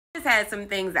just had some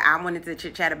things that I wanted to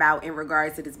chit chat about in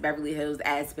regards to this Beverly Hills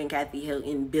Aspen, Kathy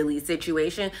Hilton, Billy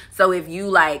situation. So if you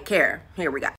like care,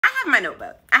 here we go. I have my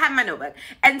notebook.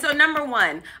 And so number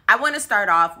one, I want to start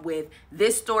off with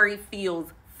this story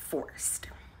feels forced.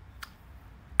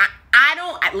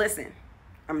 Listen,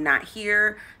 I'm not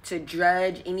here to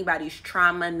judge anybody's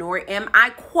trauma, nor am I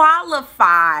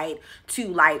qualified to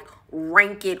like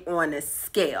rank it on a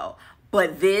scale.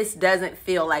 But this doesn't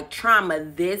feel like trauma.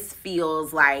 This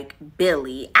feels like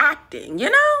Billy acting, you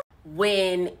know?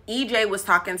 When EJ was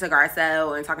talking to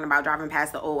Garcelle and talking about driving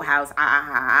past the old house,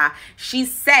 she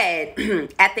said,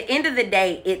 at the end of the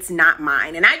day, it's not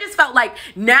mine. And I just felt like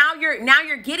now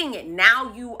you're getting it.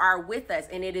 Now you are with us.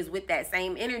 And it is with that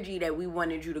same energy that we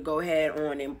wanted you to go ahead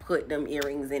on and put them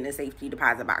earrings in a safety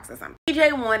deposit box or something.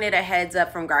 EJ wanted a heads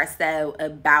up from Garcelle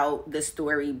about the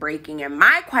story breaking. And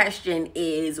my question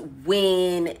is,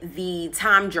 when the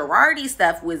Tom Girardi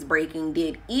stuff was breaking,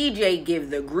 did EJ give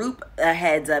the group a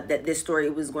heads up that this story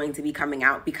was going to be coming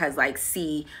out? Because like,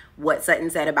 see what Sutton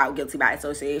said about guilty by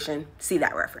association, see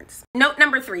that reference. Note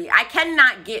number 3, I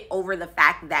cannot get over the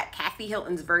fact that Kathy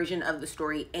Hilton's version of the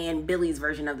story and Billy's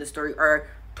version of the story are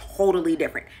totally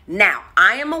different. Now,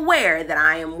 I am aware that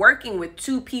I am working with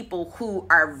two people who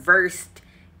are versed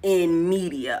in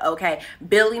media, okay?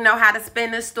 Billy know how to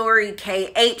spin a story,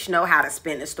 KH know how to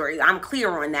spin a story. I'm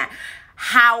clear on that.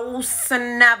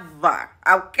 Howsoever,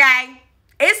 okay?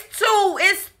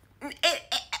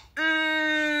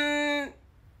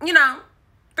 You know,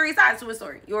 3 sides to a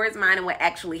story. Yours, mine, and what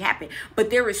actually happened. But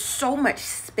there is so much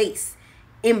space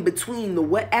in between the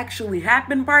what actually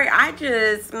happened part. I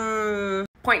just,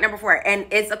 point number 4, and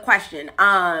it's a question.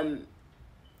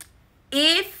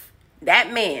 If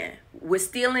that man was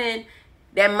stealing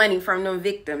that money from them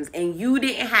victims and you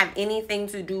didn't have anything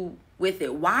to do with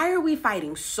it, why are we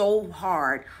fighting so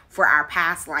hard for our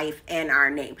past life and our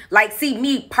name? Like, see,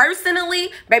 me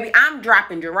personally, baby, I'm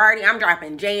dropping Girardi, I'm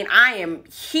dropping Jane. I am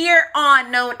here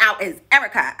on known out as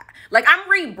Erica. Like, I'm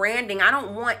rebranding. I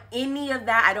don't want any of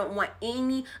that. I don't want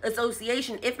any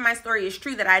association if my story is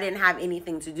true that I didn't have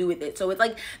anything to do with it. So it's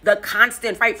like the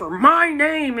constant fight for my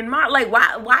name and my, like,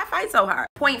 why fight so hard?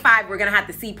 Point 5, we're going to have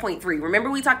to see point 3. Remember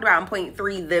we talked about in point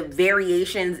 3 the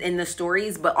variations in the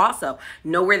stories, but also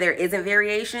know where there isn't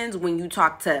variations when you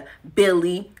talk to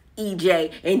Billy,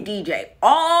 EJ, and DJ.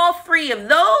 All 3 of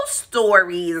those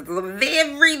stories are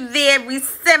very, very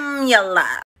similar.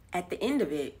 At the end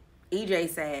of it, EJ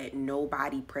said,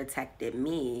 nobody protected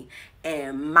me.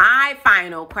 And my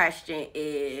final question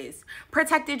is,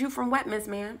 protected you from what, Miss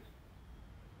Man?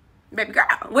 Baby girl,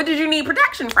 what did you need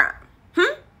protection from?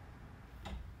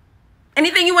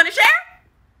 Anything you want to share?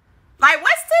 Like,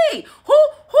 what's tea? Who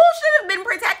should have been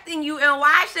protecting you, and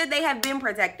why should they have been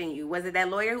protecting you? Was it that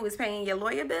lawyer who was paying your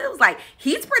lawyer bills? Like,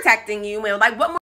 he's protecting you, and like, what more